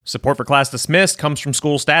Support for Class Dismissed comes from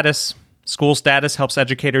School Status. School Status helps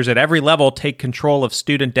educators at every level take control of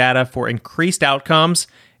student data for increased outcomes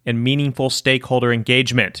and meaningful stakeholder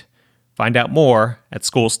engagement. Find out more at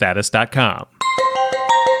schoolstatus.com.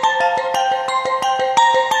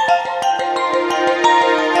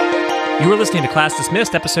 You are listening to Class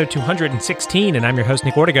Dismissed, episode 216, and I'm your host,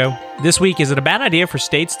 Nick Ortego. This week, is it a bad idea for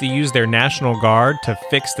states to use their National Guard to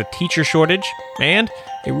fix the teacher shortage? And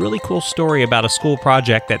a really cool story about a school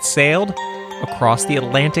project that sailed across the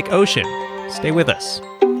Atlantic Ocean. Stay with us.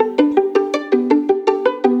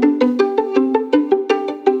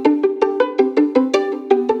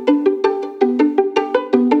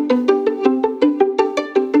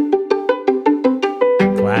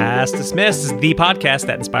 Class Dismissed is the podcast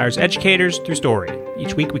that inspires educators through story.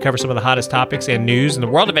 Each week we cover some of the hottest topics and news in the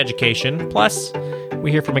world of education. Plus,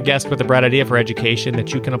 we hear from a guest with a bright idea for education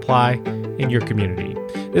that you can apply in your community.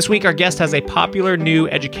 This week our guest has a popular new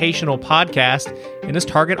educational podcast, and his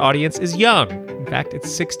target audience is young. In fact,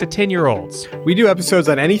 it's 6 to 10-year-olds. We do episodes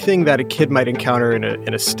on anything that a kid might encounter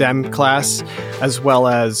in a STEM class, as well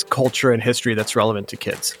as culture and history that's relevant to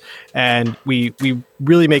kids. And we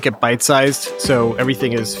really make it bite-sized, so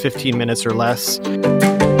everything is 15 minutes or less.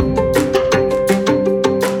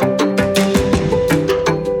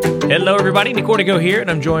 Hello, everybody. Nick Ortego here, and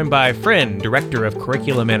I'm joined by friend, Director of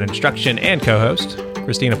Curriculum and Instruction, and co-host,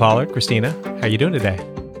 Christina Pollard. Christina, how are you doing today?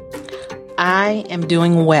 I am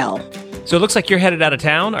doing well. So it looks like you're headed out of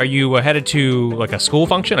town. Are you headed to like a school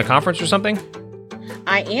function, a conference or something?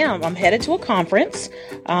 I am. I'm headed to a conference.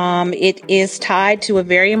 It is tied to a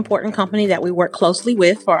very important company that we work closely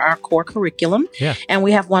with for our core curriculum. Yeah. And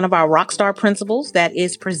we have one of our rock star principals that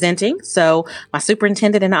is presenting. So my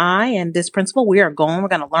superintendent and I and this principal, we are going. We're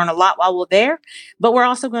going to learn a lot while we're there. But we're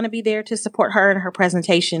also going to be there to support her in her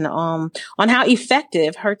presentation on how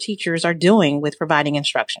effective her teachers are doing with providing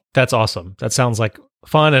instruction. That's awesome. That sounds like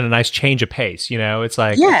fun and a nice change of pace. You know, it's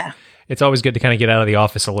like... Yeah. It's always good to kind of get out of the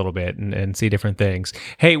office a little bit and see different things.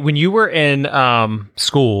 Hey, when you were in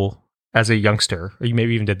school as a youngster, or you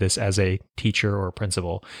maybe even did this as a teacher or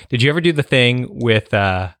principal, did you ever do the thing with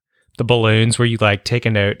the balloons where you like take a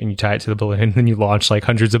note and you tie it to the balloon and then you launch like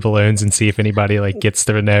hundreds of balloons and see if anybody like gets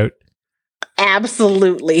the note?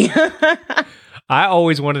 Absolutely. I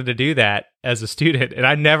always wanted to do that as a student, and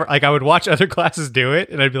I never, like, I would watch other classes do it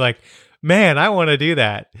and I'd be like, man, I want to do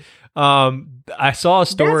that. I saw a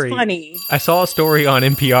story. That's funny. I saw a story on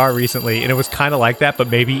NPR recently, and it was kind of like that, but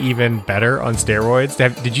maybe even better on steroids.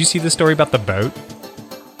 Did you see the story about the boat?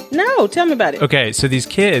 No, tell me about it. Okay, so these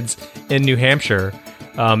kids in New Hampshire,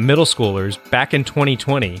 middle schoolers, back in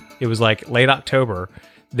 2020, it was like late October,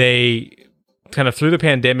 they kind of through the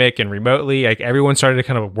pandemic and remotely, like everyone started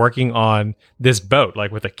kind of working on this boat,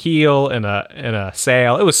 like with a keel and a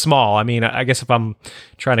sail. It was small. I mean, I guess if I'm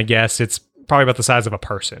trying to guess, it's probably about the size of a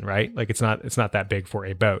person, right? Like it's not that big for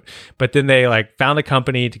a boat. But then they like found a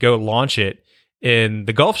company to go launch it in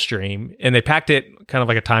the Gulf Stream, and they packed it kind of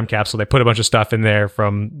like a time capsule. They put a bunch of stuff in there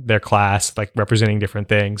from their class, like representing different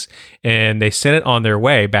things, and they sent it on their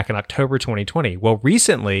way back in October 2020. Well,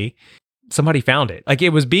 recently somebody found it. Like it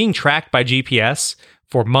was being tracked by GPS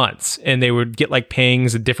for months, and they would get like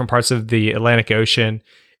pings in different parts of the Atlantic Ocean.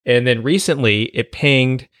 And then recently it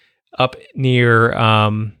pinged up near,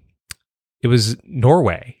 it was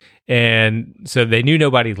Norway. And so they knew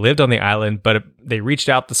nobody lived on the island, but they reached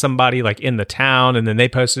out to somebody like in the town, and then they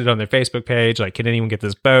posted it on their Facebook page, like, can anyone get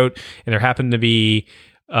this boat? And there happened to be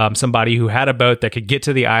somebody who had a boat that could get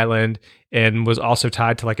to the island and was also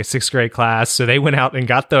tied to like a 6th grade class. So they went out and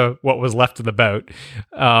got what was left of the boat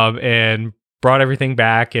and brought everything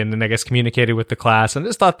back, and then I guess communicated with the class. And I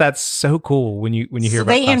just thought that's so cool when you hear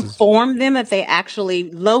about they classes. Informed them that they actually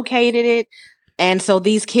located it. And so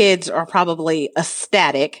these kids are probably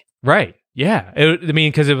ecstatic. Right. Yeah. I mean,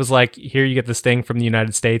 because it was like, here you get this thing from the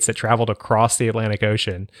United States that traveled across the Atlantic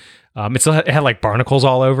Ocean. It had like barnacles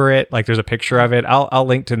all over it. Like there's a picture of it. I'll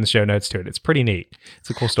link to in the show notes to it. It's pretty neat. It's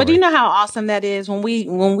a cool story. But do you know how awesome that is? When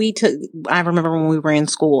we took, I remember when we were in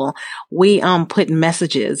school, we put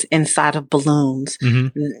messages inside of balloons.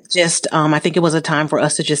 Mm-hmm. Just, I think it was a time for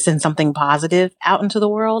us to just send something positive out into the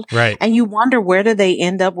world. Right. And you wonder, where do they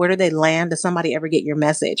end up? Where do they land? Does somebody ever get your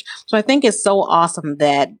message? So I think it's so awesome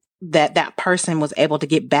that person was able to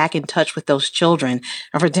get back in touch with those children,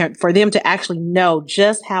 and for them to actually know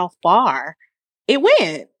just how far it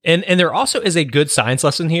went. And there also is a good science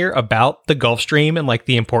lesson here about the Gulf Stream and like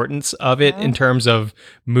the importance of it in terms of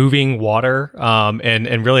moving water.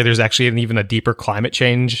 And really there's actually even a deeper climate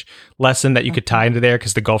change lesson that you could tie into there,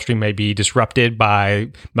 because the Gulf Stream may be disrupted by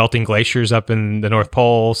melting glaciers up in the North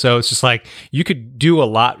Pole. So it's just like you could do a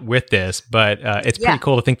lot with this, but it's pretty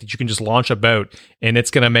cool to think that you can just launch a boat and it's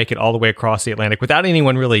going to make it all the way across the Atlantic without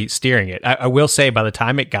anyone really steering it. I will say by the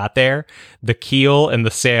time it got there, the keel and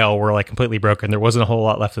the sail were like completely broken. There wasn't a whole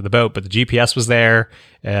lot left of the boat, but the GPS was there,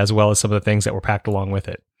 as well as some of the things that were packed along with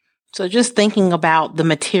it. So just thinking about the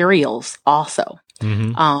materials also,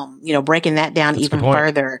 breaking that down even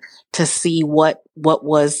further to see what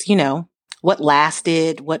was, what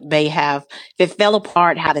lasted, what may have, if it fell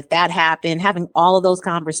apart, how did that happen? Having all of those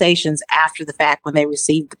conversations after the fact when they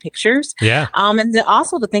received the pictures. Yeah. And then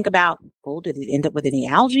also to think about, did it end up with any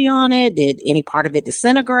algae on it? Did any part of it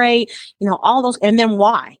disintegrate? All those, and then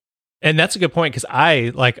why? And that's a good point, because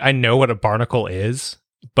I know what a barnacle is,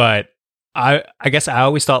 but I guess I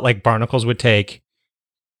always thought like barnacles would take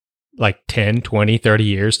like 10, 20, 30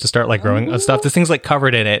 years to start like growing stuff. This thing's like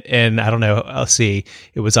covered in it. And I don't know, I'll see.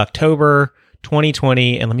 It was October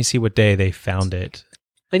 2020. And let me see what day they found it.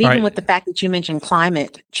 But even with the fact that you mentioned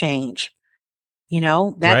climate change,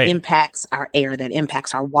 that impacts our air, that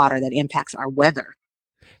impacts our water, that impacts our weather.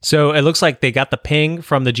 So it looks like they got the ping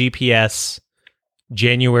from the GPS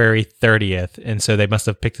January 30th. And so they must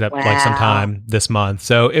have picked it up like sometime this month.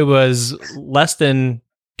 So it was less than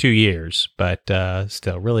 2 years, but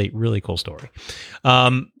still really, really cool story.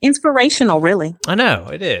 Inspirational, really. I know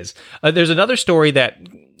it is. There's another story that,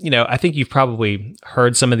 I think you've probably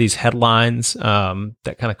heard some of these headlines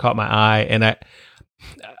that kind of caught my eye. And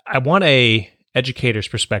I want a educator's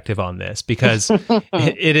perspective on this, because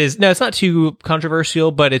it's not too controversial,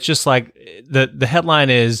 but it's just like the headline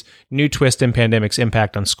is "New Twist in Pandemic's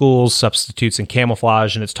Impact on Schools, Substitutes, and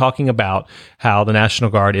Camouflage." And it's talking about how the National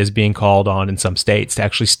Guard is being called on in some states to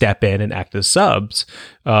actually step in and act as subs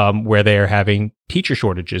where they are having teacher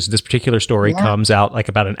shortages. This particular story comes out like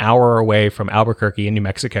about an hour away from Albuquerque in New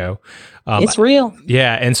Mexico. It's real.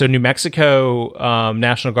 Yeah. And so New Mexico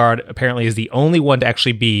National Guard apparently is the only one to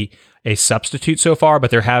actually be a substitute so far, but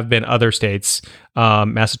there have been other states.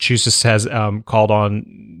 Massachusetts has called on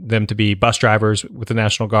them to be bus drivers with the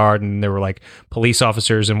National Guard, and there were like police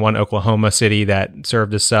officers in one Oklahoma city that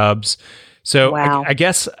served as subs. So I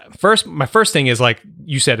guess my first thing is like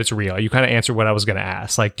you said, it's real. You kind of answered what I was going to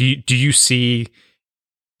ask. Like, do you see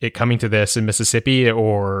it coming to this in Mississippi,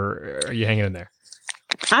 or are you hanging in there?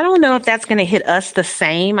 I don't know if that's going to hit us the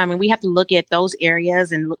same. I mean, we have to look at those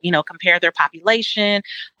areas and, compare their population,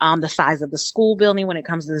 the size of the school building when it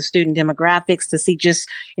comes to the student demographics to see just,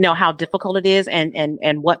 how difficult it is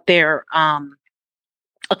and what their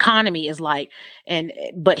economy is like.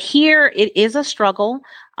 But here it is a struggle.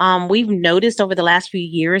 We've noticed over the last few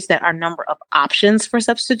years that our number of options for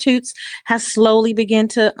substitutes has slowly begun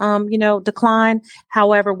to, decline.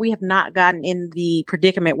 However, we have not gotten in the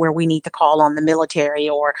predicament where we need to call on the military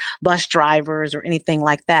or bus drivers or anything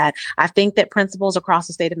like that. I think that principals across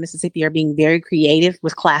the state of Mississippi are being very creative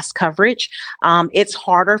with class coverage. It's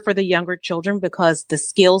harder for the younger children because the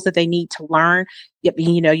skills that they need to learn,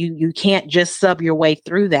 you can't just sub your way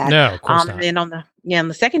through that. No, of course not. And on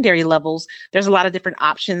the secondary levels, there's a lot of different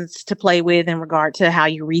options to play with in regard to how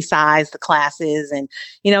you resize the classes and,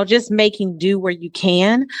 just making do where you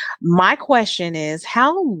can. My question is,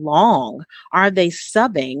 how long are they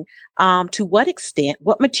subbing? To what extent,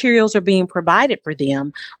 what materials are being provided for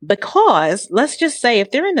them? Because let's just say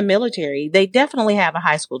if they're in the military, they definitely have a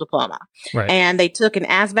high school diploma, and they took an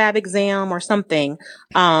ASVAB exam or something,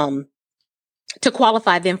 to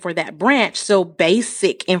qualify them for that branch. So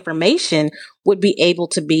basic information would be able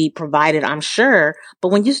to be provided, I'm sure. But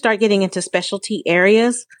when you start getting into specialty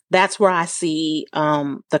areas, that's where I see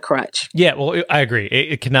the crutch. Yeah, well, I agree.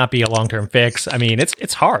 It cannot be a long-term fix. I mean,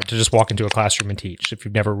 it's hard to just walk into a classroom and teach if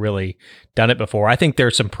you've never really done it before. I think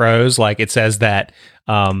there's some pros. Like it says that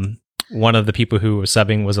one of the people who was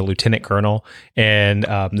subbing was a lieutenant colonel, and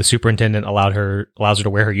the superintendent allows her to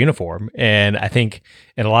wear her uniform. And I think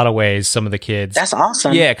in a lot of ways, some of the kids, that's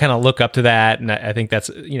awesome. Yeah, kind of look up to that, and I think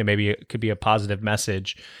that's maybe it could be a positive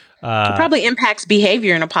message. It probably impacts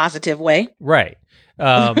behavior in a positive way, right?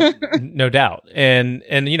 No doubt. And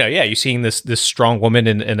you're seeing this strong woman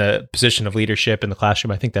in a position of leadership in the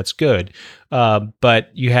classroom. I think that's good. But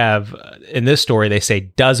you have in this story, they say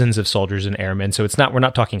dozens of soldiers and airmen. So we're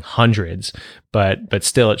not talking hundreds, but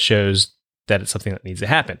still it shows that it's something that needs to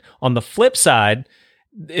happen. On the flip side,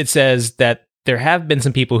 it says that there have been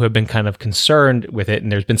some people who have been kind of concerned with it,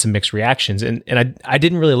 and there's been some mixed reactions. And I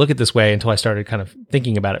didn't really look at this way until I started kind of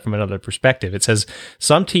thinking about it from another perspective. It says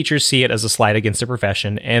some teachers see it as a slight against the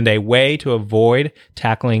profession and a way to avoid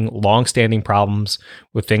tackling longstanding problems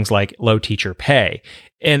with things like low teacher pay.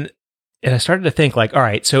 And I started to think like, all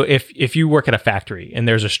right, so if you work at a factory and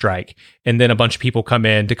there's a strike, and then a bunch of people come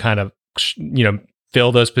in to kind of,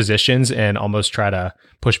 fill those positions and almost try to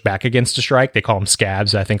push back against a strike. They call them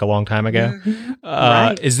scabs, I think, a long time ago. Mm-hmm.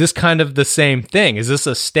 Right. Is this kind of the same thing? Is this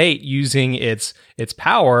a state using its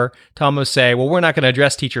power to almost say, well, we're not going to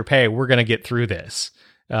address teacher pay. We're going to get through this?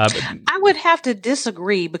 I would have to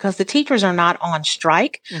disagree because the teachers are not on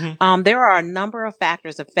strike. Mm-hmm. There are a number of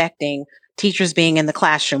factors affecting teachers being in the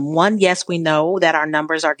classroom. One, yes, we know that our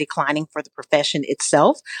numbers are declining for the profession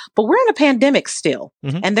itself, but we're in a pandemic still.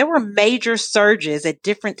 Mm-hmm. And there were major surges at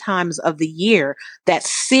different times of the year that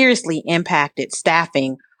seriously impacted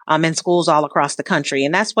staffing in schools all across the country.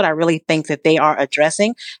 And that's what I really think that they are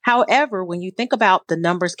addressing. However, when you think about the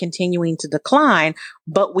numbers continuing to decline,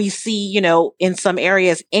 but we see, in some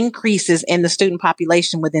areas increases in the student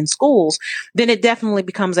population within schools, then it definitely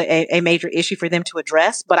becomes a major issue for them to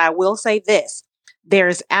address. But I will say this. There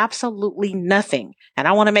is absolutely nothing, and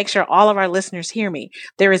I want to make sure all of our listeners hear me.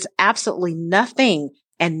 There is absolutely nothing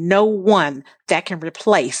and no one that can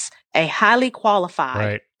replace a highly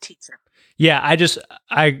qualified teacher. Yeah,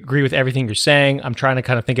 I agree with everything you're saying. I'm trying to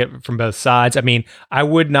kind of think it from both sides. I mean, I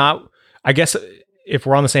guess if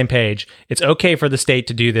we're on the same page, it's okay for the state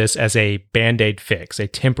to do this as a Band-Aid fix, a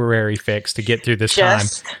temporary fix to get through this time.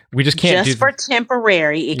 We just can't do for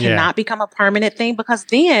temporary. It cannot become a permanent thing because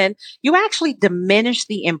then you actually diminish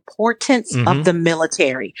the importance of the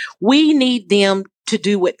military. We need them to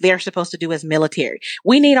do what they're supposed to do as military.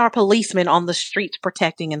 We need our policemen on the streets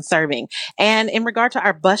protecting and serving. And in regard to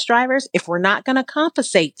our bus drivers, if we're not going to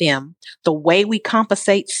compensate them the way we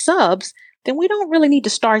compensate subs, then we don't really need to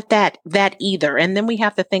start that either. And then we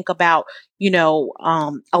have to think about,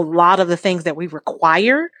 a lot of the things that we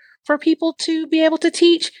require for people to be able to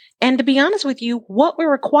teach. And to be honest with you, what we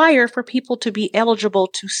require for people to be eligible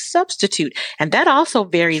to substitute. And that also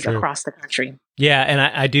varies across the country. Yeah. And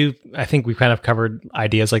I think we've kind of covered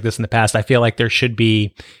ideas like this in the past. I feel like there should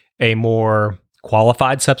be a more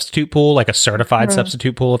qualified substitute pool, like a certified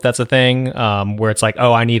substitute pool, if that's a thing, where it's like,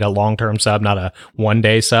 oh, I need a long-term sub, not a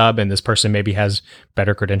one-day sub. And this person maybe has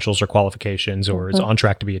better credentials or qualifications or is on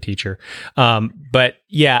track to be a teacher. But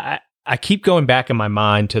yeah, I keep going back in my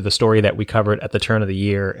mind to the story that we covered at the turn of the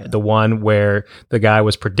year, the one where the guy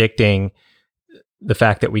was predicting the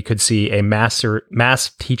fact that we could see a mass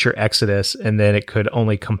teacher exodus, and then it could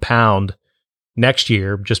only compound next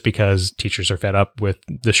year just because teachers are fed up with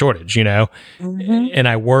the shortage, And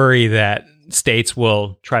I worry that states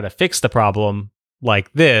will try to fix the problem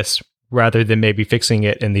like this rather than maybe fixing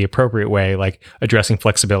it in the appropriate way, like addressing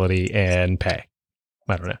flexibility and pay.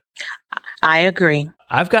 I don't know. I agree.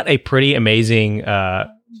 I've got a pretty amazing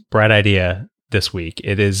bright idea this week.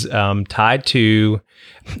 It is tied to,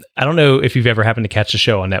 I don't know if you've ever happened to catch a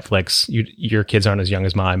show on Netflix. Your kids aren't as young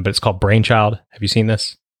as mine, but it's called Brainchild. Have you seen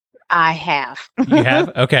this? I have. You have?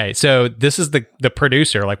 Okay. So this is the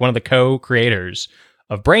producer, like one of the co-creators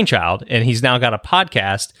of Brainchild, and he's now got a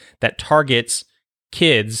podcast that targets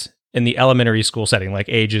kids in the elementary school setting, like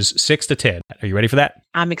ages 6 to 10. Are you ready for that?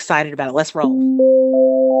 I'm excited about it. Let's roll.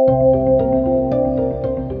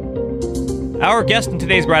 Our guest in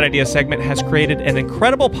today's Bright Idea segment has created an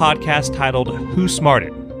incredible podcast titled Who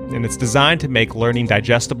Smarted? And it's designed to make learning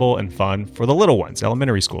digestible and fun for the little ones,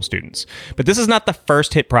 elementary school students. But this is not the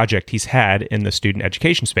first hit project he's had in the student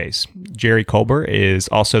education space. Jerry Colbert is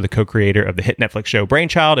also the co-creator of the hit Netflix show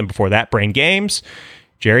Brainchild, and before that, Brain Games.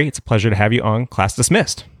 Jerry, it's a pleasure to have you on Class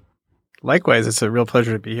Dismissed. Likewise, it's a real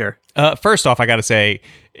pleasure to be here. First off, I got to say,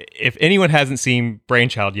 if anyone hasn't seen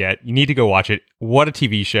Brainchild yet, you need to go watch it. What a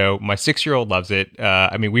TV show. My 6-year-old loves it.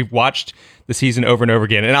 We've watched the season over and over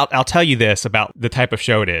again. And I'll tell you this about the type of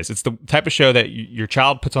show it is. It's the type of show that your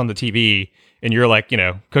child puts on the TV and you're like,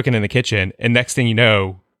 cooking in the kitchen. And next thing you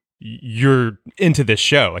know, you're into this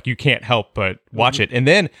show. Like you can't help but watch it. And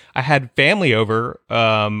then I had family over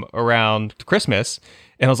around Christmas.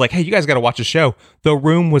 And I was like, hey, you guys got to watch the show. The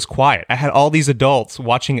room was quiet. I had all these adults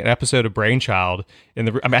watching an episode of Brainchild in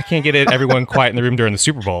the room. I can't get everyone quiet in the room during the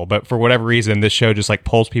Super Bowl, but for whatever reason, this show just like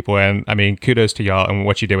pulls people in. Kudos to y'all and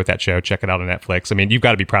what you did with that show. Check it out on Netflix. You've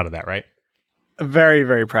got to be proud of that, right? Very,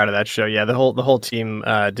 very proud of that show. Yeah, the whole team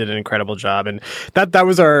did an incredible job, and that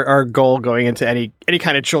was our goal going into any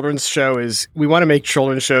kind of children's show. Is we want to make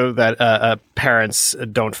children's show that parents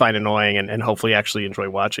don't find annoying and hopefully actually enjoy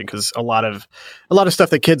watching, because a lot of stuff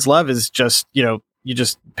that kids love is just you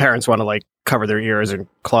just parents want to like cover their ears and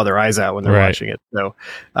claw their eyes out when they're watching it. So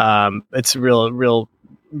it's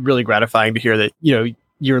really gratifying to hear that,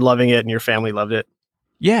 you're loving it and your family loved it.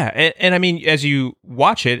 Yeah. And I mean, as you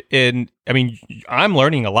watch it, and I mean, I'm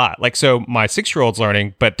learning a lot. Like, so my 6-year-old's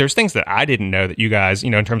learning, but there's things that I didn't know that you guys,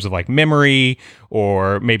 in terms of like memory,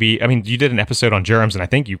 or maybe, I mean, you did an episode on germs, and I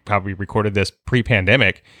think you probably recorded this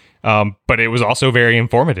pre-pandemic. But it was also very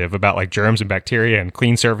informative about like germs and bacteria and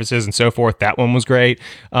clean surfaces and so forth. That one was great.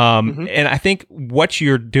 And I think what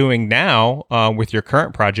you're doing now with your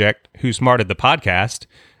current project, Who Smarted the Podcast,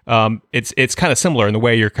 it's kind of similar in the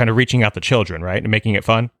way you're kind of reaching out to children, right? And making it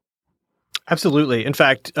fun. Absolutely. In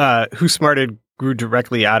fact, Who Smarted grew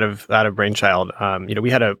directly out of Brainchild. We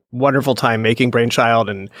had a wonderful time making Brainchild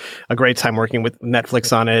and a great time working with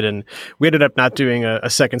Netflix on it. And we ended up not doing a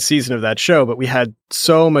second season of that show, but we had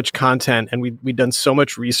so much content, and we'd done so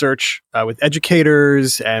much research with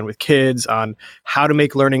educators and with kids on how to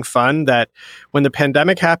make learning fun, that when the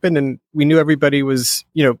pandemic happened and we knew everybody was,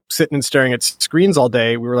 sitting and staring at screens all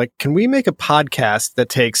day, we were like, can we make a podcast that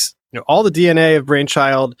takes all the DNA of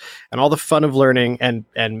Brainchild and all the fun of learning and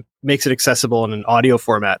makes it accessible in an audio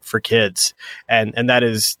format for kids. And that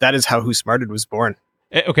is how Who Smarted was born.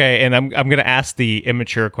 Okay. And I'm going to ask the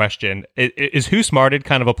immature question. Is Who Smarted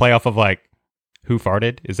kind of a playoff of like Who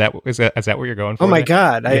Farted? Is that what you're going for? Oh my there?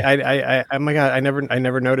 God. Yeah. I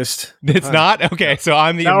never noticed. It's not? Okay. So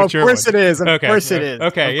I'm the immature one. Of course it is. Of course it is.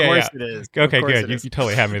 Okay. Of course it is. Okay, good. You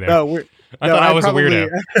totally had me there. I thought I was a weirdo.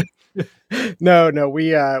 No,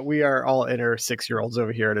 we are all inner 6-year-olds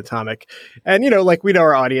over here at Atomic, and we know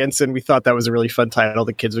our audience, and we thought that was a really fun title.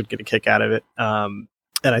 The kids would get a kick out of it, and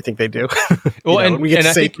I think they do. Well, and we get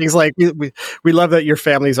to say things like, "We love that your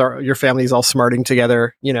family's all smarting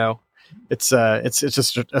together." It's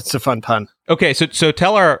a fun pun. Okay, so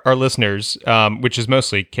tell our listeners, which is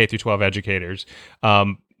mostly K through 12 educators,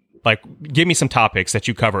 like, give me some topics that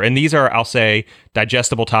you cover. And these are, I'll say,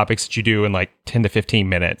 digestible topics that you do in like 10 to 15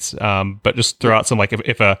 minutes. But just throw out some, like,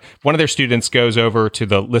 if one of their students goes over to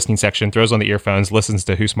the listening section, throws on the earphones, listens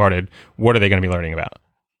to Who Smarted, what are they going to be learning about?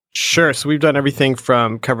 Sure. So we've done everything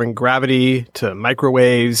from covering gravity to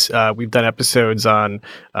microwaves. We've done episodes on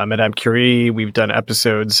Madame Curie. We've done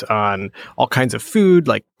episodes on all kinds of food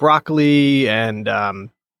like broccoli, and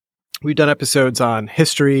we've done episodes on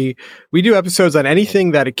history. We do episodes on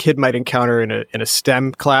anything that a kid might encounter in a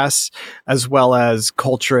STEM class, as well as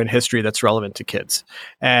culture and history that's relevant to kids.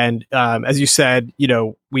 And as you said,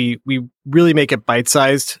 we really make it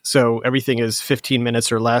bite-sized, so everything is 15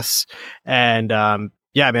 minutes or less. And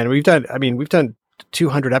yeah, man, we've done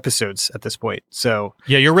 200 episodes at this point. So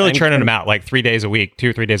yeah, you're really churning them out like 3 days a week, 2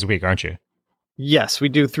 or 3 days a week, aren't you? Yes, we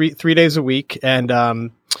do three days a week,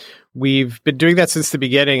 and we've been doing that since the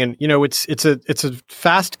beginning. And it's a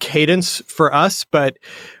fast cadence for us, but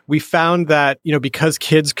we found that because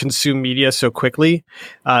kids consume media so quickly,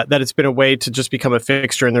 that it's been a way to just become a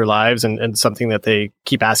fixture in their lives and something that they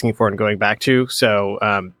keep asking for and going back to.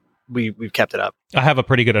 So we've kept it up. I have a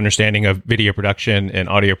pretty good understanding of video production and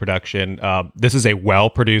audio production. This is a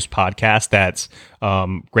well-produced podcast that's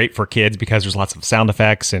great for kids because there's lots of sound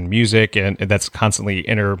effects and music, and that's constantly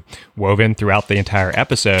interwoven throughout the entire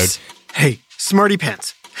episode. Hey, Smarty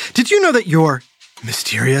Pants, did you know that you're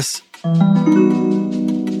mysterious?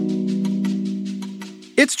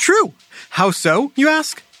 It's true. How so, you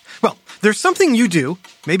ask? Well, there's something you do,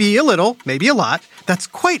 maybe a little, maybe a lot, that's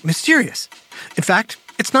quite mysterious. In fact,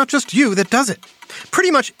 it's not just you that does it.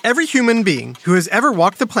 Pretty much every human being who has ever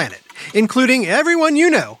walked the planet, including everyone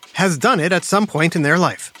you know, has done it at some point in their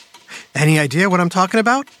life. Any idea what I'm talking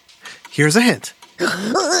about? Here's a hint.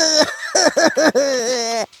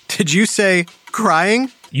 Did you say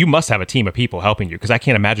crying? You must have a team of people helping you, because I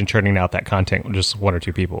can't imagine churning out that content with just 1 or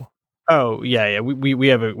 2 people. Oh yeah. We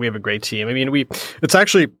have a great team. I mean, it's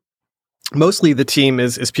actually mostly the team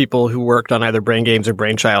is people who worked on either Brain Games or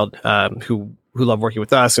Brainchild, who love working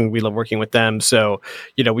with us, and we love working with them. So,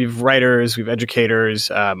 we've writers, we've educators,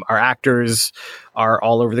 our actors are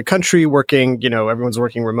all over the country working, everyone's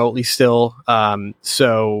working remotely still.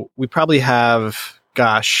 So we probably have,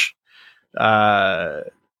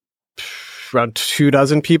 around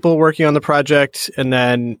 24 people working on the project. And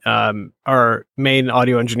then our main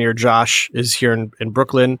audio engineer, Josh, is here in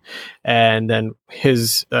Brooklyn. And then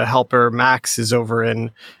his helper, Max, is over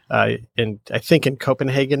in I think in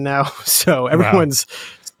Copenhagen now. So everyone's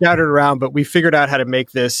scattered around, but we figured out how to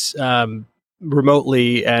make this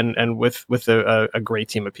remotely and with a great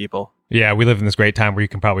team of people. Yeah, we live in this great time where you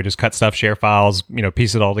can probably just cut stuff, share files,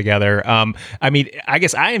 piece it all together. I mean, I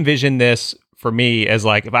guess I envision this for me as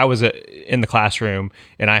like, if I was in the classroom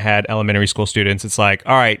and I had elementary school students, it's like,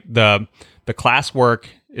 all right, the the classwork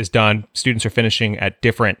is done, students are finishing at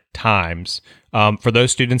different times. For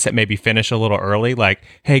those students that maybe finish a little early, like,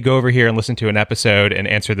 hey, go over here and listen to an episode and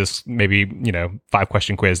answer this maybe,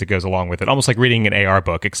 5-question quiz that goes along with it. Almost like reading an AR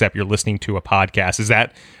book, except you're listening to a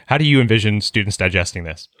podcast. How do you envision students digesting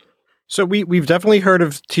this? So we've definitely heard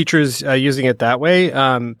of teachers using it that way.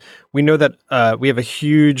 We know that we have a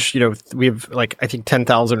huge, we have I think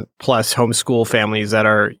 10,000 plus homeschool families that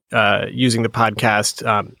are using the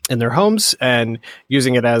podcast in their homes and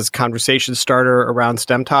using it as conversation starter around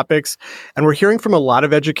STEM topics. And we're hearing from a lot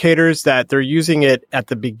of educators that they're using it at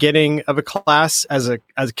the beginning of a class as a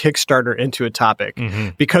kickstarter into a topic,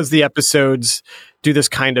 because the episodes do this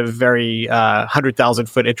kind of very 100,000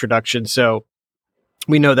 foot introduction. So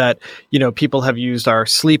we know that, people have used our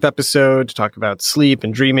sleep episode to talk about sleep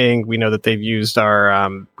and dreaming. We know that they've used our,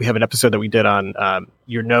 we have an episode that we did on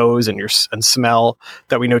your nose and and smell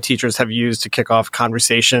that we know teachers have used to kick off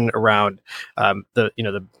conversation around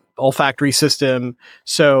the olfactory system.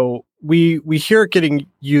 So we hear it getting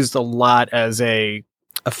used a lot as a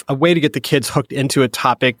way to get the kids hooked into a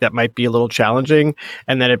topic that might be a little challenging,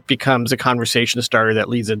 and then it becomes a conversation starter that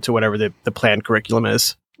leads into whatever the planned curriculum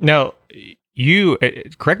is. Now, you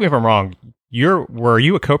correct me if I'm wrong. Were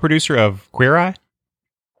you a co-producer of Queer Eye?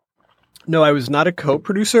 No, I was not a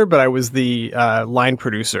co-producer, but I was the line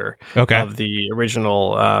producer of the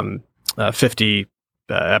original 50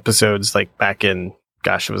 episodes, back in,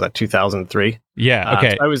 it was like 2003. Yeah.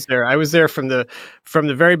 Okay. So I was there from the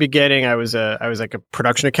very beginning. I was like a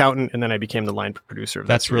production accountant, and then I became the line producer.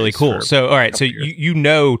 That's really cool. So, all right. So you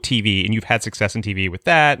know TV, and you've had success in TV with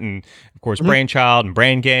that, and of course, Brainchild and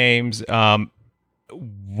Brain Games.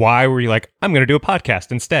 Why were you like, I'm going to do a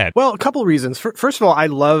podcast instead? Well, a couple of reasons. First of all,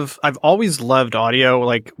 I've always loved audio.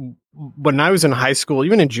 Like when I was in high school,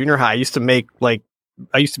 even in junior high, I used to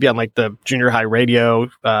be on the junior high radio.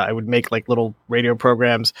 I would make little radio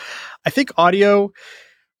programs. I think audio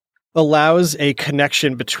allows a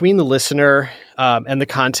connection between the listener and the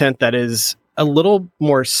content that is a little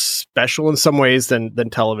more special in some ways than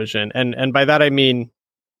television. And by that, I mean,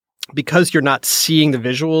 because you're not seeing the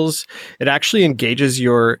visuals, it actually engages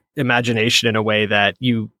your imagination in a way that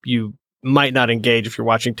you might not engage if you're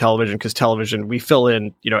watching television, because television, we fill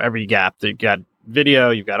in, every gap. You've got video,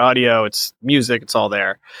 you've got audio, it's music, it's all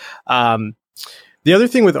there. The other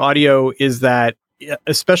thing with audio is that,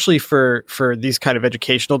 especially for these kind of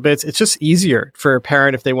educational bits, it's just easier for a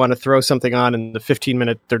parent if they want to throw something on in the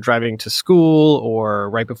 15-minute they're driving to school or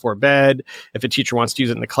right before bed. If a teacher wants to use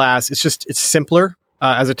it in the class, it's simpler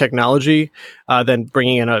as a technology than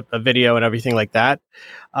bringing in a video and everything like that.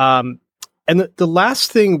 And the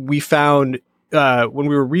last thing we found when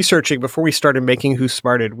we were researching before we started making Who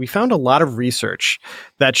Smarted, we found a lot of research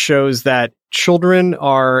that shows that children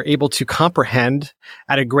are able to comprehend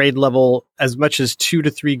at a grade level as much as 2 to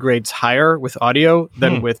 3 grades higher with audio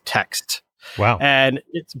than with text. Wow. And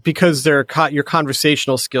it's because your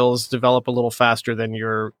conversational skills develop a little faster than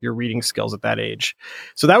your reading skills at that age.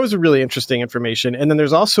 So that was a really interesting information. And then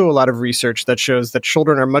there's also a lot of research that shows that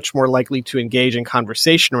children are much more likely to engage in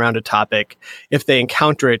conversation around a topic if they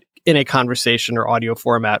encounter it in a conversation or audio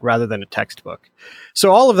format rather than a textbook.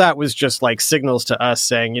 So all of that was just signals to us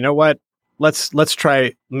saying, you know what, let's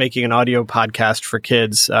try making an audio podcast for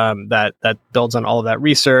kids that builds on all of that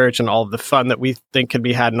research and all of the fun that we think can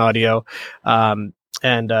be had in audio. And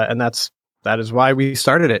that is why we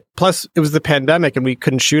started it. Plus, it was the pandemic and we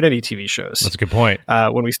couldn't shoot any TV shows. That's a good point.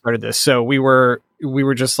 When we started this. So we were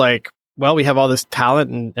just like, well, we have all this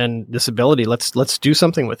talent and this ability. Let's do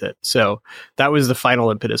something with it. So that was the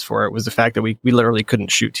final impetus for it, was the fact that we literally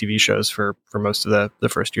couldn't shoot TV shows for most of the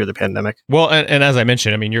first year of the pandemic. Well, and as I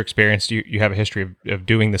mentioned, I mean, you're experienced, you have a history of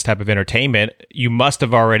doing this type of entertainment. You must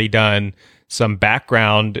have already done some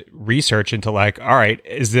background research into all right,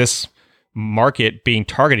 is this market being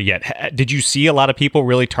targeted yet? Did you see a lot of people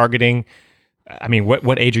really targeting? I mean,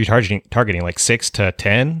 what age are you targeting? Like 6 to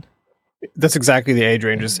 10? That's exactly the age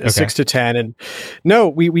range, is 6 to 10. And no,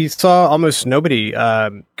 we saw almost nobody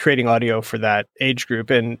creating audio for that age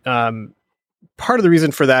group. And part of the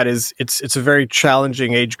reason for that is it's a very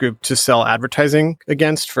challenging age group to sell advertising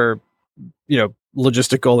against for,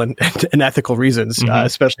 logistical and ethical reasons,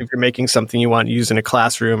 especially if you're making something you want used in a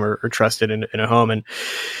classroom or trusted in a home. And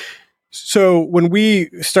so when we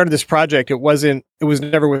started this project, it was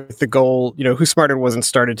never with the goal, Who Smarted wasn't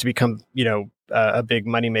started to become, a big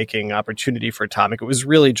money-making opportunity for Atomic. It was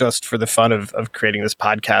really just for the fun of creating this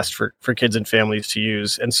podcast for kids and families to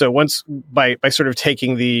use. And so once by sort of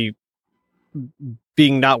taking the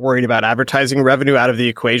being not worried about advertising revenue out of the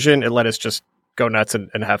equation, it let us just go nuts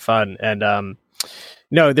and have fun. And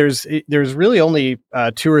no, there's really only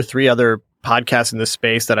 2 or 3 other podcasts in this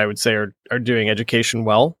space that I would say are doing education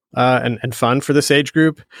well and fun for this age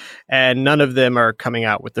group, and none of them are coming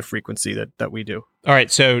out with the frequency that we do. All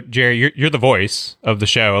right, so Jerry, you're the voice of the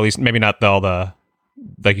show, at least maybe not all the,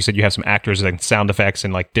 like you said, you have some actors and sound effects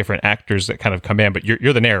and like different actors that kind of come in, but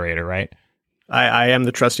you're the narrator, right? I am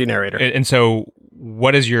the trusty narrator. And so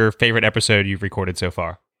what is your favorite episode you've recorded so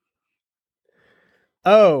far?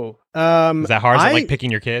 Oh, is that hard? Is it like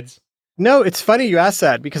picking your kids? No, it's funny you asked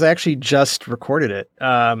that because I actually just recorded it.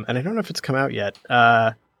 And I don't know if it's come out yet.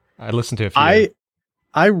 I listened to a few.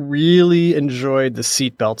 I really enjoyed the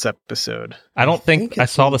seatbelts episode. I don't think I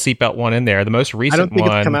saw the seatbelt one in there. The most recent one. I don't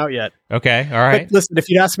think it's come out yet. Okay, all right. But listen, if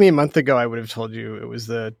you'd asked me a month ago, I would have told you it was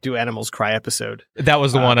the Do Animals Cry episode. That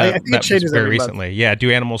was the one I think that was very recently. Month. Yeah,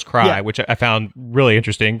 Do Animals Cry, which I found really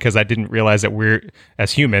interesting because I didn't realize that we're,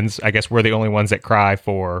 as humans, I guess we're the only ones that cry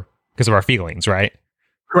because of our feelings, right?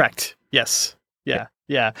 Correct. Yes.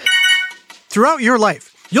 Yeah. Throughout your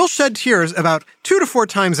life, you'll shed tears about 2 to 4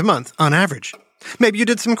 times a month on average. Maybe you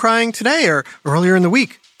did some crying today or earlier in the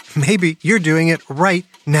week. Maybe you're doing it right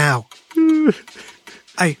now.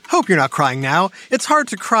 I hope you're not crying now. It's hard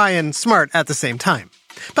to cry and smart at the same time.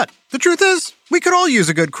 But the truth is, we could all use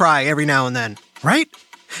a good cry every now and then, right?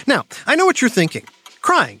 Now, I know what you're thinking.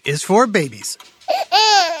 Crying is for babies.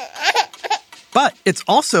 But it's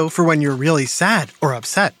also for when you're really sad or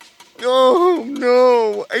upset. Oh,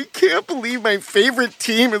 no. I can't believe my favorite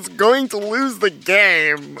team is going to lose the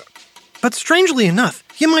game. But strangely enough,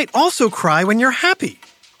 you might also cry when you're happy.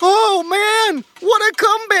 Oh, man. What a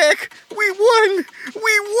comeback. We won.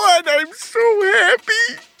 I'm so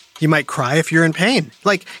happy. You might cry if you're in pain,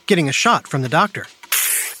 like getting a shot from the doctor.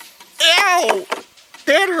 Ow.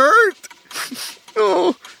 That hurt.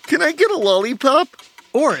 Oh, can I get a lollipop?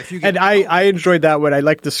 Or if you get... And I enjoyed that one. I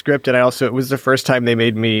liked the script, and it was the first time they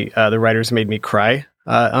made me, the writers made me cry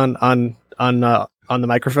on the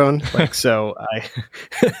microphone. Like, so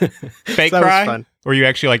Fake so cry? Fun. Or you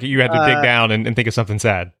actually you had to dig down and think of something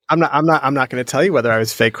sad? I'm not going to tell you whether I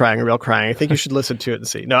was fake crying or real crying. I think you should listen to it and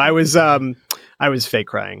see. No, I was fake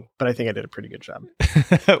crying, but I think I did a pretty good job.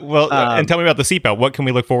 Well, and tell me about the seatbelt. What can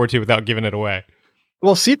we look forward to without giving it away?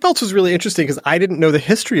 Well, seatbelts was really interesting because I didn't know the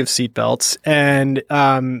history of seatbelts, and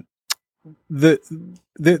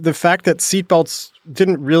the fact that seatbelts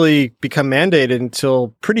didn't really become mandated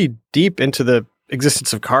until pretty deep into the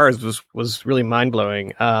existence of cars was really mind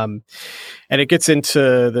blowing. And it gets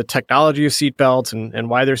into the technology of seatbelts and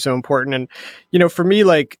why they're so important. And for me,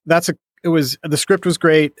 like the script was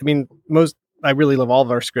great. I mean, I really love all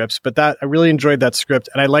of our scripts, but I really enjoyed that script.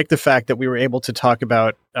 And I like the fact that we were able to talk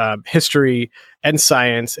about history and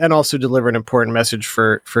science and also deliver an important message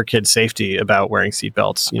for kids' safety about wearing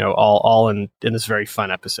seatbelts, all in this very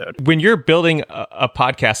fun episode. When you're building a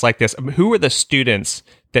podcast like this, who are the students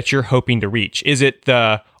that you're hoping to reach? Is it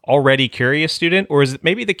the already curious student, or is it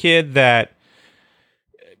maybe the kid that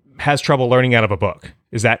has trouble learning out of a book?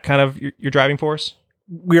 Is that kind of your driving force?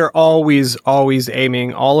 We are always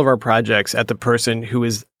aiming all of our projects at the person who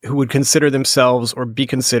would consider themselves or be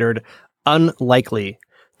considered unlikely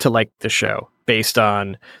to like the show based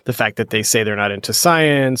on the fact that they say they're not into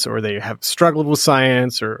science or they have struggled with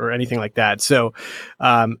science or anything like that. So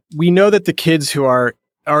we know that the kids who are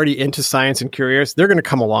already into science and curious, they're going to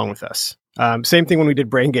come along with us. Same thing when we did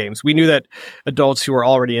Brain Games. We knew that adults who are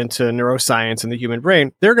already into neuroscience and the human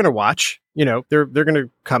brain, they're going to watch. They're going to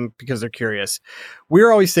come because they're curious.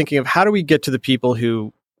 We're always thinking of how do we get to the people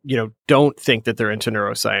who, don't think that they're into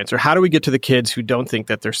neuroscience, or how do we get to the kids who don't think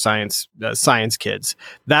that they're science kids?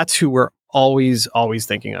 That's who we're always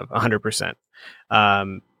thinking of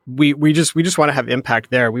 100%. We just want to have impact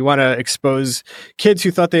there. We want to expose kids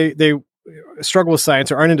who thought they struggle with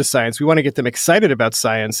science or aren't into science. We want to get them excited about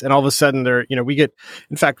science, and all of a sudden we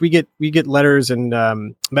get letters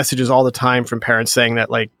and messages all the time from parents saying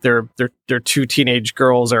that like their 2 teenage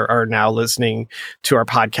girls are now listening to our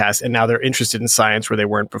podcast and now they're interested in science where they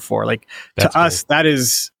weren't before. Like that's to cool. Us, that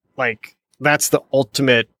is like that's the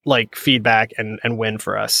ultimate like feedback and win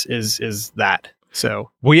for us is that.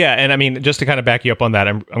 So, well, yeah. And I mean, just to kind of back you up on that,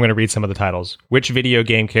 I'm going to read some of the titles. Which video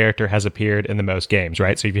game character has appeared in the most games,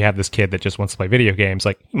 right? So if you have this kid that just wants to play video games,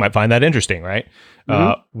 like you might find that interesting, right?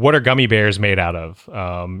 Mm-hmm. What are gummy bears made out of?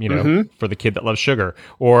 For the kid that loves sugar,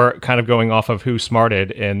 or kind of going off of who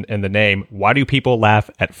smarted in the name. Why do people laugh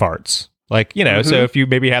at farts? Like, so if you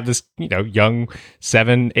maybe have this, young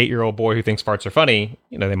 7-8-year-old boy who thinks farts are funny,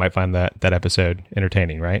 they might find that episode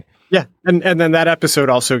entertaining, right? Yeah. And then that episode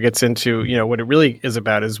also gets into, what it really is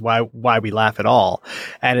about is why we laugh at all.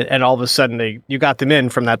 And all of a sudden you got them in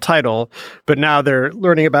from that title, but now they're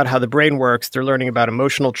learning about how the brain works. They're learning about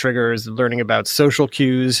emotional triggers, learning about social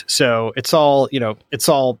cues. So it's all, it's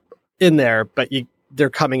all in there, but they're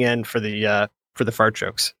coming in for the fart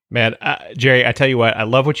jokes. Man, Jerry, I tell you what, I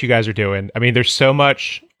love what you guys are doing. I mean, there's so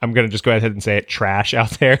much, I'm going to just go ahead and say it, trash out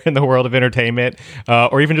there in the world of entertainment,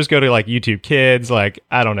 or even just go to like YouTube Kids. Like,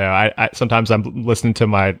 I don't know. I sometimes I'm listening to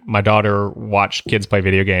my daughter watch kids play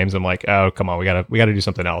video games. I'm like, oh, come on, we gotta do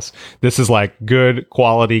something else. This is like good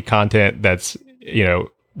quality content that's,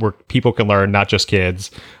 where people can learn, not just kids.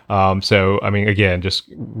 So, I mean, again, just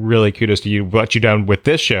really kudos to you, what you've done with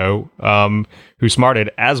this show, Who Smarted,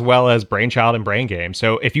 as well as Brainchild and Brain Game.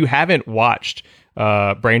 So if you haven't watched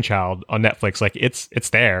Brainchild on Netflix, like it's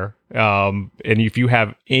there. And if you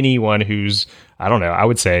have anyone who's, I don't know, I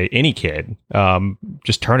would say any kid,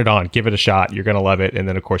 just turn it on, give it a shot. You're going to love it. And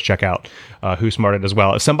then of course, check out Who Smarted as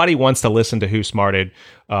well. If somebody wants to listen to Who Smarted,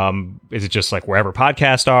 is it just like wherever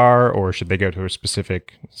podcasts are, or should they go to a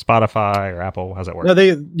specific Spotify or Apple? How's that work?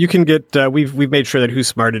 No, you can get, we've made sure that Who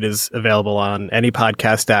Smarted is available on any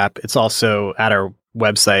podcast app. It's also at our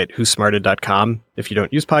website, whosmarted.com. If you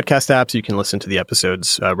don't use podcast apps, you can listen to the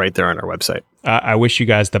episodes right there on our website. I wish you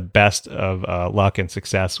guys the best of luck and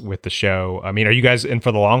success with the show. I mean, are you guys in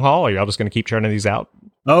for the long haul? Or are y'all just going to keep churning these out?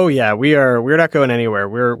 Oh yeah, we're not going anywhere.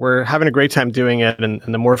 We're having a great time doing it, and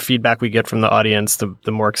the more feedback we get from the audience,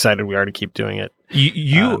 the more excited we are to keep doing it.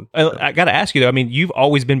 I got to ask you though. I mean, you've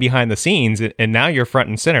always been behind the scenes, and now you're front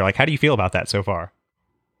and center. Like, how do you feel about that so far?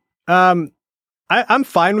 I'm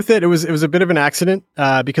fine with it. It was a bit of an accident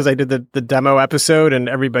because I did the demo episode and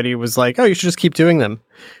everybody was like, "Oh, you should just keep doing them."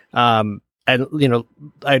 And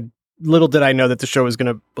little did I know that the show was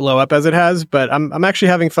going to blow up as it has. But I'm actually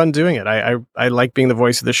having fun doing it. I like being the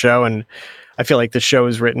voice of the show, and I feel like the show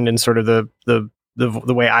is written in sort of the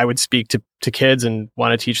way I would speak to kids and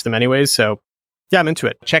want to teach them anyways. So. Yeah, I'm into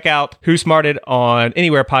it. Check out Who Smarted on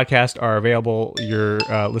anywhere podcasts are available. You're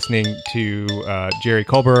listening to Jerry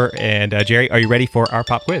Colbert. And Jerry, are you ready for our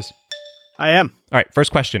pop quiz? I am. All right,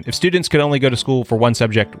 first question. If students could only go to school for one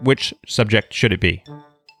subject, which subject should it be?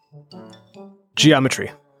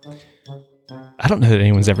 Geometry. I don't know that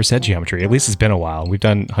anyone's ever said geometry. At least it's been a while. We've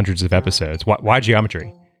done hundreds of episodes. Why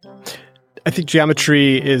geometry? I think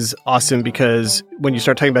geometry is awesome because when you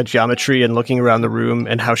start talking about geometry and looking around the room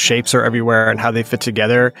and how shapes are everywhere and how they fit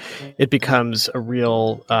together, it becomes a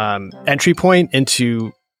real entry point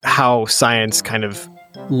into how science kind of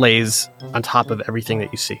lays on top of everything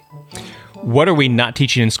that you see. What are we not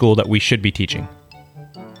teaching in school that we should be teaching?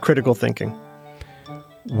 Critical thinking.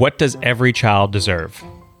 What does every child deserve?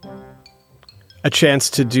 A chance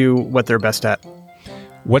to do what they're best at.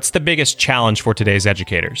 What's the biggest challenge for today's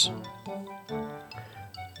educators?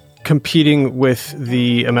 Competing with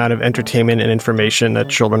the amount of entertainment and information that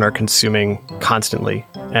children are consuming constantly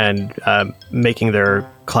and making their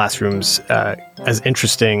classrooms as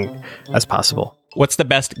interesting as possible. What's the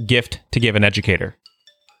best gift to give an educator?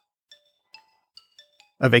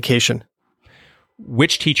 A vacation.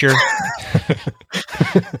 Which teacher?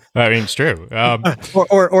 I mean, it's true.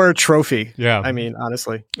 Or a trophy. Yeah. I mean,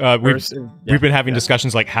 honestly. We've been having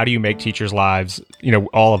discussions like, how do you make teachers' lives,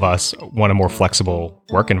 all of us want a more flexible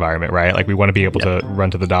work environment, right? Like we want to be able to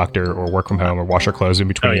run to the doctor or work from home or wash our clothes in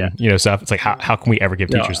between, stuff. It's like, how can we ever give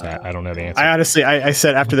teachers that? I don't know the answer. I honestly, I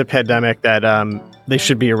said after the pandemic that they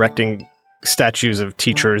should be erecting statues of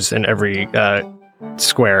teachers in every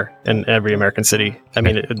square in every American city. I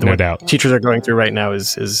mean, no doubt. Teachers are going through right now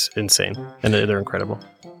is insane, and they're incredible.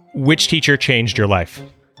 Which teacher changed your life?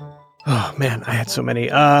 Oh man, I had so many.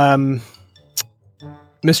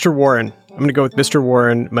 Mr. Warren. I'm going to go with Mr.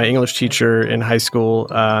 Warren, my English teacher in high school,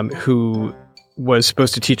 who was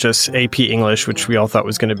supposed to teach us AP English, which we all thought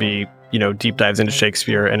was going to be, deep dives into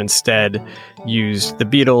Shakespeare, and instead used the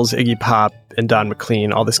Beatles, Iggy Pop, and Don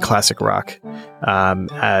McLean, all this classic rock,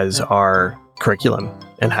 as our curriculum,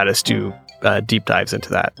 and had us do deep dives into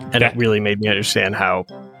that. And it really made me understand how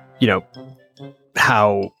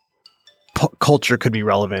culture could be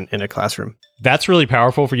relevant in a classroom. That's really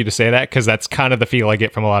powerful for you to say that, because that's kind of the feel I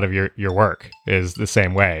get from a lot of your work is the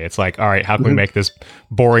same way. It's like, all right, how can we make this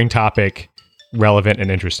boring topic relevant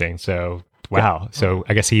and interesting? So, wow. Yeah. So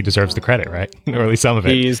I guess he deserves the credit, right? Or at least some of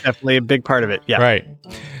it. He's definitely a big part of it. Yeah. Right.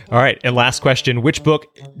 All right. And last question, which book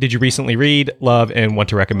did you recently read, love, and want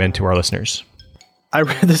to recommend to our listeners? I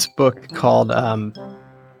read this book called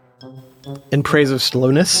In Praise of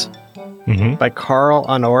Slowness. by Carl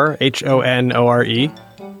Honore, Honore.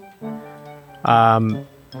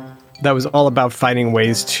 That was all about finding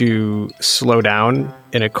ways to slow down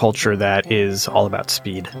in a culture that is all about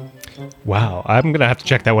speed. Wow, I'm going to have to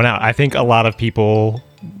check that one out. I think a lot of people,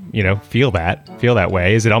 feel that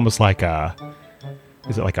way. Is it almost like a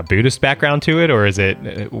Buddhist background to it, or is it,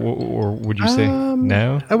 or would you say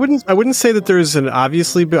no? I wouldn't say that there's an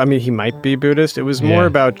obviously, he might be Buddhist. It was more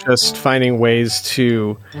about just finding ways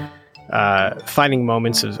to, finding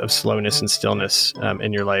moments of slowness and stillness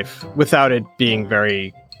in your life without it being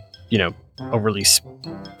very, overly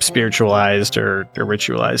spiritualized or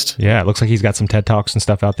ritualized. Yeah, it looks like he's got some TED Talks and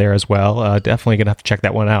stuff out there as well. Definitely going to have to check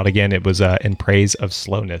that one out. Again, it was In Praise of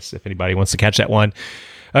Slowness, if anybody wants to catch that one.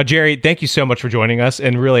 Jerry, thank you so much for joining us.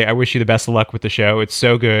 And really, I wish you the best of luck with the show. It's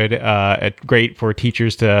so good. Great for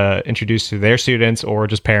teachers to introduce to their students or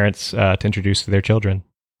just parents to introduce to their children.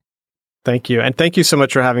 Thank you. And thank you so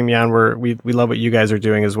much for having me on. We love what you guys are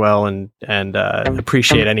doing as well, and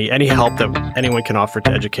appreciate any help that anyone can offer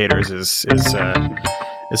to educators is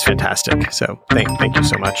fantastic. So thank you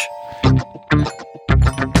so much.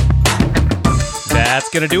 That's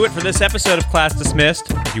going to do it for this episode of Class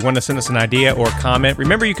Dismissed. If you want to send us an idea or comment,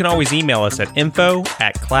 remember you can always email us at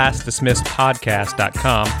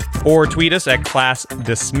info@classdismissedpodcast.com or tweet us at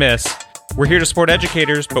classdismiss. We're here to support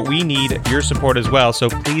educators, but we need your support as well, so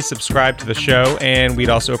please subscribe to the show, and we'd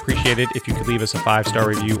also appreciate it if you could leave us a 5-star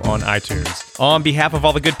review on iTunes. On behalf of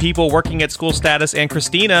all the good people working at School Status and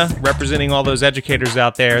Christina, representing all those educators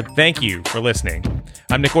out there, thank you for listening.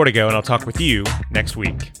 I'm Nick Ortego, and I'll talk with you next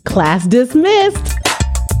week. Class dismissed.